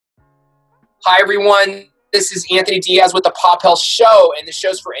Hi, everyone. This is Anthony Diaz with the Pop Health Show, and the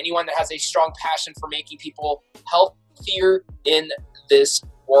show's for anyone that has a strong passion for making people healthier in this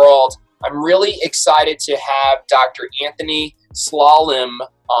world. I'm really excited to have Dr. Anthony Slonim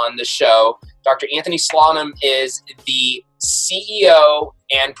on the show. Dr. Anthony Slonim is the CEO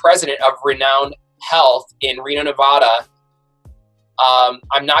and president of Renown Health in Reno, Nevada.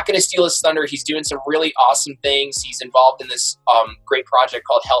 I'm not going to steal his thunder. He's doing some really awesome things. He's involved in this great project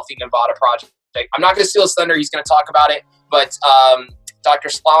called Healthy Nevada Project. I'm not going to steal his thunder. He's going to talk about it. But Dr.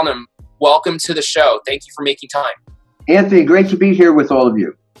 Slonim, welcome to the show. Thank you for making time. Anthony, great to be here with all of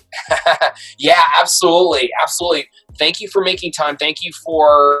you. Yeah, absolutely. Absolutely. Thank you for making time. Thank you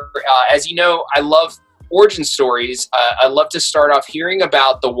for, as you know, I love origin stories. I love to start off hearing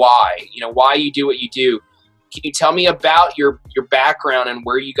about the why, why you do what you do. Can you tell me about your background and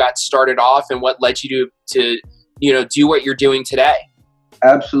where you got started off and what led you to do what you're doing today?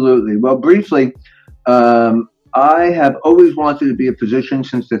 Absolutely. Well, briefly, I have always wanted to be a physician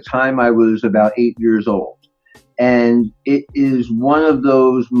since the time I was about 8 years old. And it is one of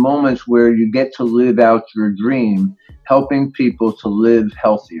those moments where you get to live out your dream, helping people to live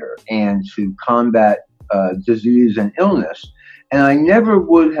healthier and to combat disease and illness. And I never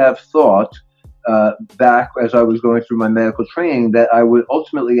would have thought back as I was going through my medical training that I would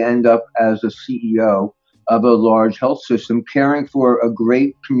ultimately end up as a CEO of a large health system, caring for a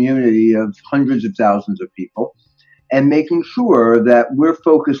great community of hundreds of thousands of people, and making sure that we're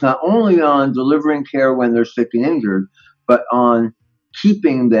focused not only on delivering care when they're sick and injured, but on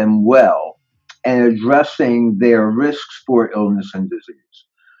keeping them well and addressing their risks for illness and disease.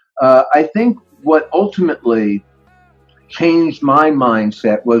 I think what ultimately changed my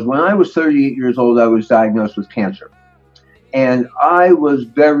mindset was when I was 38 years old, I was diagnosed with cancer. And I was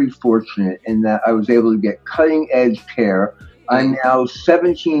very fortunate in that I was able to get cutting edge care. I'm now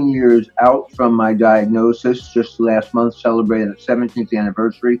 17 years out from my diagnosis. Just last month celebrated the 17th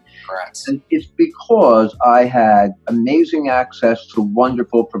anniversary. Correct. And it's because I had amazing access to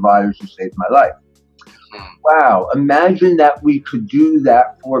wonderful providers who saved my life. Wow, imagine that we could do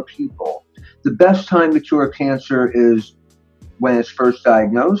that for people. The best time to cure cancer is when it's first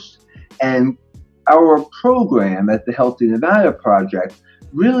diagnosed, and our program at the Healthy Nevada Project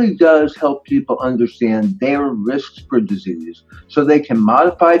really does help people understand their risks for disease so they can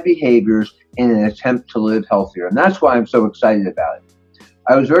modify behaviors in an attempt to live healthier. And that's why I'm so excited about it.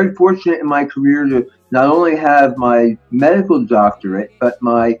 I was very fortunate in my career to not only have my medical doctorate, but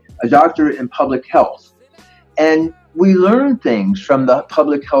a doctorate in public health. And we learn things from the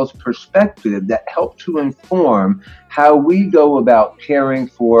public health perspective that help to inform how we go about caring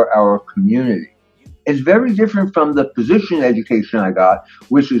for our community. It's very different from the physician education I got,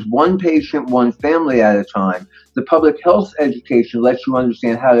 which is one patient, one family at a time. The public health education lets you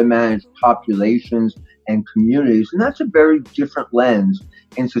understand how to manage populations and communities, and that's a very different lens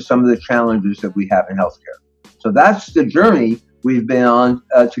into some of the challenges that we have in healthcare. So that's the journey we've been on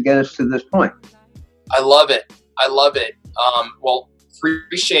to get us to this point. I love it.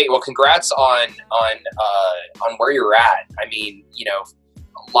 Congrats on where you're at. I mean,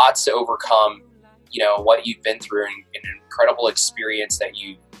 lots to overcome. What you've been through and an incredible experience that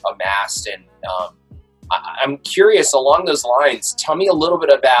you amassed. And I'm curious along those lines, tell me a little bit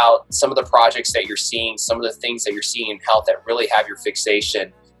about some of the projects that you're seeing, some of the things that you're seeing in health that really have your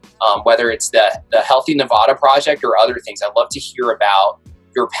fixation, whether it's the Healthy Nevada Project or other things. I'd love to hear about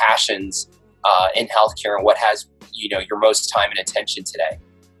your passions in healthcare and what has, your most time and attention today.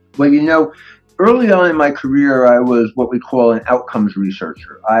 Well, early on in my career, I was what we call an outcomes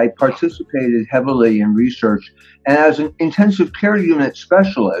researcher. I participated heavily in research, and as an intensive care unit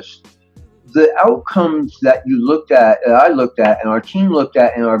specialist, the outcomes that I looked at, and our team looked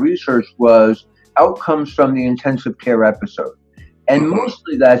at in our research was outcomes from the intensive care episode. And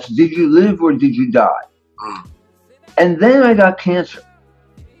mostly that's, did you live or did you die? And then I got cancer.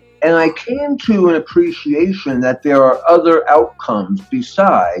 And I came to an appreciation that there are other outcomes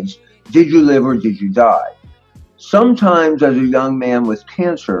besides did you live or did you die? Sometimes as a young man with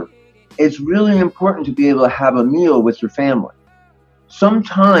cancer, it's really important to be able to have a meal with your family.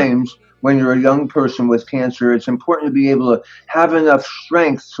 Sometimes when you're a young person with cancer, it's important to be able to have enough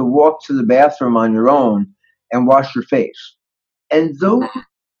strength to walk to the bathroom on your own and wash your face. And those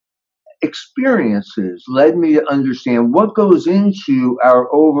experiences led me to understand what goes into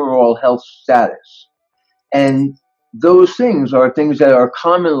our overall health status. And those things are things that are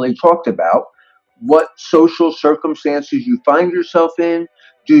commonly talked about. What social circumstances you find yourself in?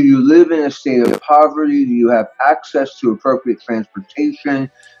 Do you live in a state of poverty? Do you have access to appropriate transportation?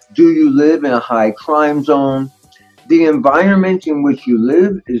 Do you live in a high crime zone? The environment in which you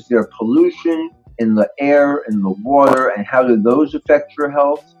live, is there pollution in the air, in the water, and how do those affect your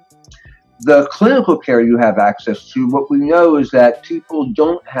health? The clinical care you have access to, what we know is that people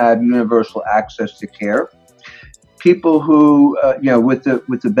don't have universal access to care. People who, with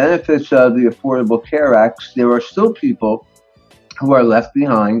the benefits of the Affordable Care Act, there are still people who are left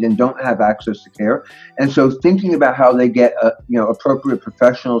behind and don't have access to care. And so thinking about how they get, appropriate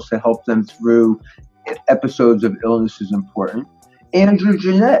professionals to help them through episodes of illness is important. And your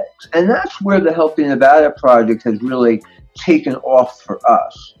genetics. And that's where the Healthy Nevada Project has really taken off for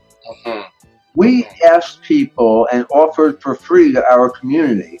us. Mm-hmm. We asked people and offered for free to our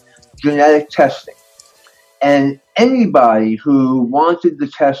community genetic testing. And anybody who wanted the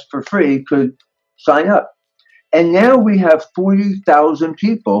test for free could sign up. And now we have 40,000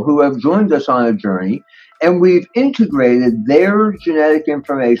 people who have joined us on a journey, and we've integrated their genetic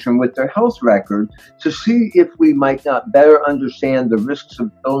information with their health record to see if we might not better understand the risks of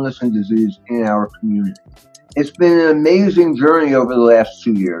illness and disease in our community. It's been an amazing journey over the last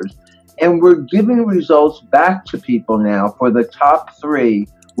 2 years, and we're giving results back to people now for the top 3,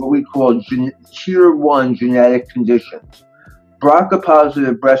 what we call tier 1 genetic conditions: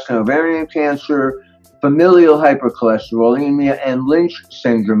 BRCA-positive breast and ovarian cancer, familial hypercholesterolemia, and Lynch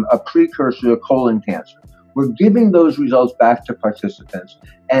syndrome, a precursor to colon cancer. We're giving those results back to participants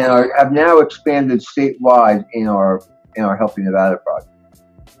and have now expanded statewide in our Healthy Nevada project.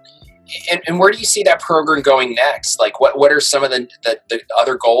 And where do you see that program going next? Like, what are some of the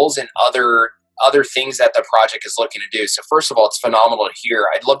other goals and other things that the project is looking to do? So first of all, it's phenomenal to hear.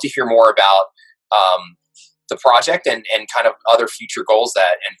 I'd love to hear more about the project and kind of other future goals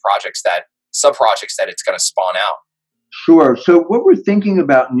and sub-projects that it's going to spawn out. Sure. So what we're thinking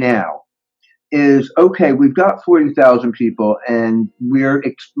about now is, okay, we've got 40,000 people, and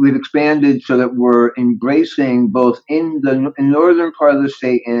we've expanded so that we're embracing both in the northern part of the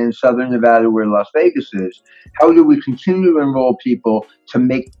state and in southern Nevada, where Las Vegas is. How do we continue to enroll people to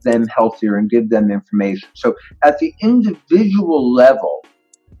make them healthier and give them information? So at the individual level,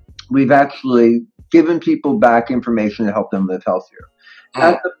 we've actually given people back information to help them live healthier.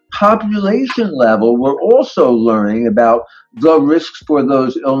 At the population level, we're also learning about the risks for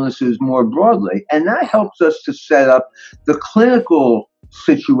those illnesses more broadly. And that helps us to set up the clinical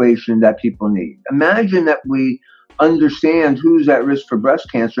situation that people need. Imagine that we understand who's at risk for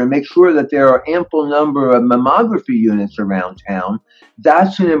breast cancer and make sure that there are ample number of mammography units around town.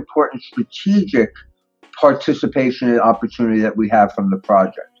 That's an important strategic participation and opportunity that we have from the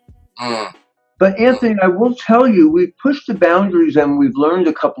project. But Anthony, I will tell you, we've pushed the boundaries and we've learned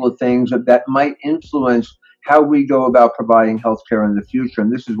a couple of things that might influence how we go about providing healthcare in the future.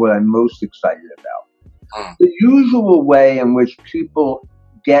 And this is what I'm most excited about. The usual way in which people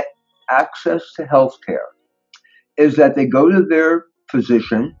get access to healthcare is that they go to their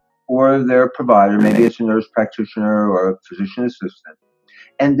physician or their provider, maybe it's a nurse practitioner or a physician assistant,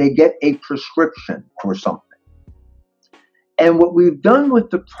 and they get a prescription for something. And what we've done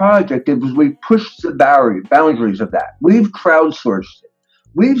with the project is we've pushed the boundaries of that. We've crowdsourced it.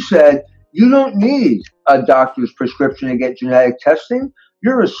 We've said, you don't need a doctor's prescription to get genetic testing.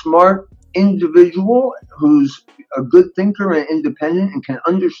 You're a smart individual who's a good thinker and independent and can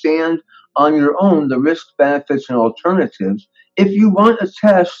understand on your own the risks, benefits, and alternatives. If you want a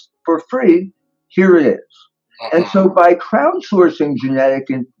test for free, here it is. And so by crowdsourcing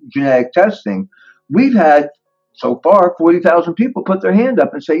genetic testing, we've had so far 40,000 people put their hand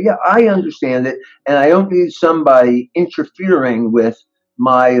up and say, yeah, I understand it, and I don't need somebody interfering with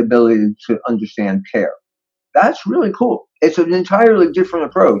my ability to understand care. That's really cool. It's an entirely different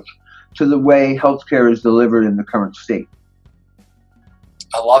approach to the way healthcare is delivered in the current state.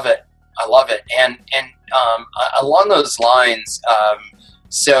 I love it. And along those lines,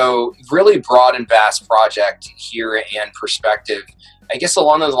 so really broad and vast project here and perspective. I guess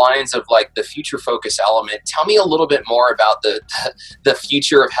along those lines of like the future focus element, tell me a little bit more about the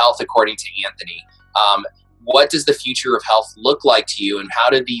future of health according to Anthony. What does the future of health look like to you, and how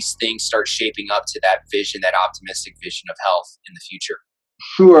do these things start shaping up to that vision, that optimistic vision of health in the future?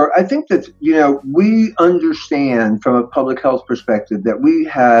 Sure. I think that, we understand from a public health perspective that we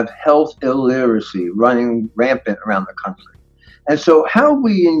have health illiteracy running rampant around the country. And so how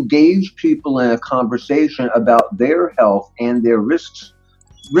we engage people in a conversation about their health and their risks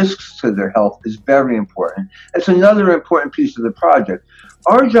to their health is very important. It's another important piece of the project.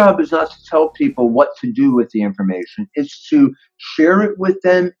 Our job is not to tell people what to do with the information. It's to share it with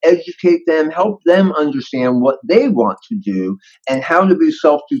them, educate them, help them understand what they want to do and how to be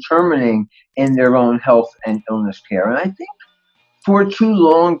self-determining in their own health and illness care. And I think for too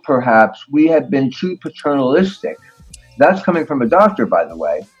long, perhaps, we have been too paternalistic that's coming from a doctor, by the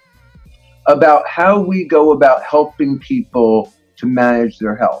way, about how we go about helping people to manage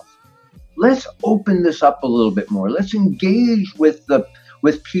their health. Let's open this up a little bit more. Let's engage with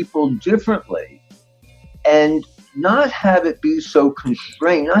people differently, and not have it be so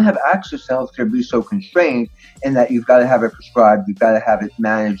constrained, not have access to healthcare be so constrained in that you've got to have it prescribed, you've got to have it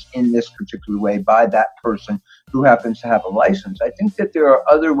managed in this particular way by that person who happens to have a license. I think that there are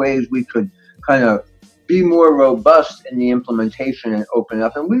other ways we could kind of be more robust in the implementation and open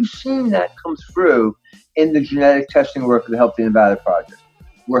up. And we've seen that come through in the genetic testing work of the Healthy Nevada Project.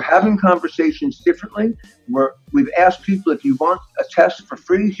 We're having conversations differently. We've asked people, if you want a test for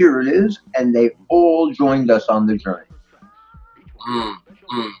free, here it is, and they all joined us on the journey.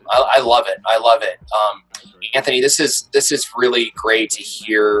 I love it. I love it. Anthony, this is really great to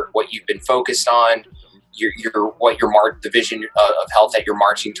hear what you've been focused on, the vision of health that you're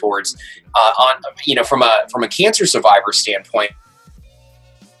marching towards. From a cancer survivor standpoint,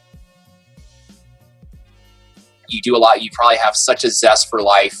 you do a lot. You probably have such a zest for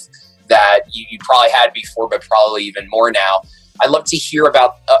life that you probably had before, but probably even more now. I'd love to hear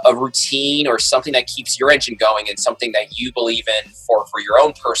about a routine or something that keeps your engine going, and something that you believe in for your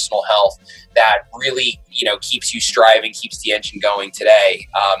own personal health that really, keeps you striving, keeps the engine going today.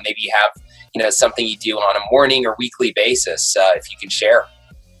 Maybe you have, something you do on a morning or weekly basis, if you can share.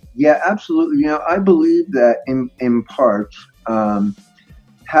 Yeah, absolutely. I believe that in part,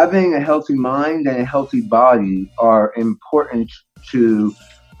 having a healthy mind and a healthy body are important to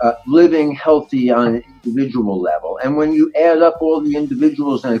living healthy on an individual level. And when you add up all the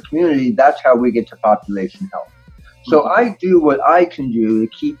individuals in a community, that's how we get to population health. So I do what I can do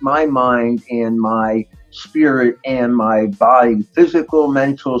to keep my mind and my spirit and my body, physical,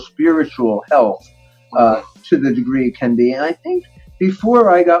 mental, spiritual health, to the degree it can be. And I think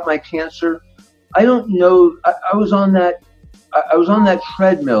before I got my cancer, I don't know, I was on that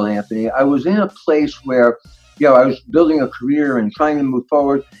treadmill, Anthony. I was in a place where, I was building a career and trying to move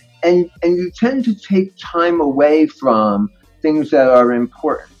forward. And you tend to take time away from things that are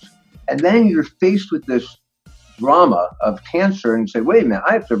important. And then you're faced with this drama of cancer and you say, wait a minute,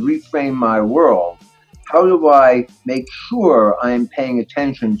 I have to reframe my world. How do I make sure I'm paying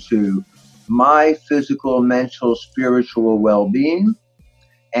attention to my physical, mental, spiritual well-being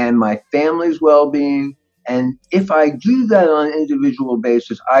and my family's well-being? And if I do that on an individual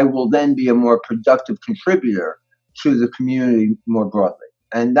basis, I will then be a more productive contributor to the community more broadly.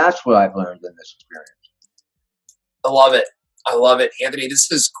 And that's what I've learned in this experience. I love it. Anthony,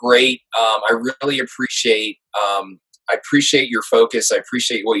 this is great. I really appreciate your focus. I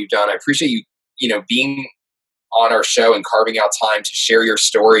appreciate what you've done. I appreciate you, being on our show and carving out time to share your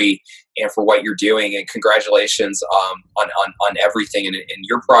story and for what you're doing. And congratulations on everything and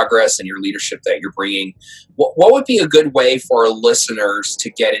your progress and your leadership that you're bringing. What would be a good way for our listeners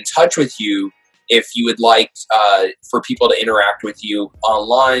to get in touch with you if you would like for people to interact with you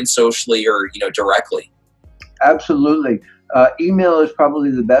online, socially, or directly? Absolutely. Email is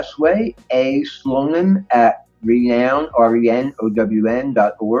probably the best way. Slonim at Renown,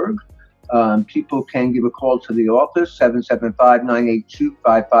 RENOWN.org. People can give a call to the office,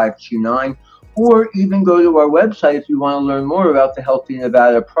 775-982-5529, or even go to our website if you want to learn more about the Healthy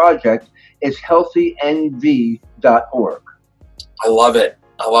Nevada Project. It's healthynv.org. I love it.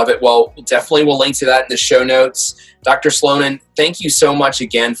 Well, definitely we'll link to that in the show notes. Dr. Slonim, thank you so much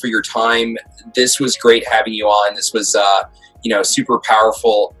again for your time. This was great having you on. This was, super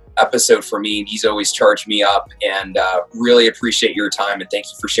powerful episode for me. These always charge me up, and really appreciate your time. And thank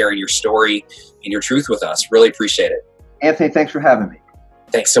you for sharing your story and your truth with us. Really appreciate it. Anthony, thanks for having me.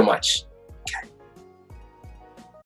 Thanks so much.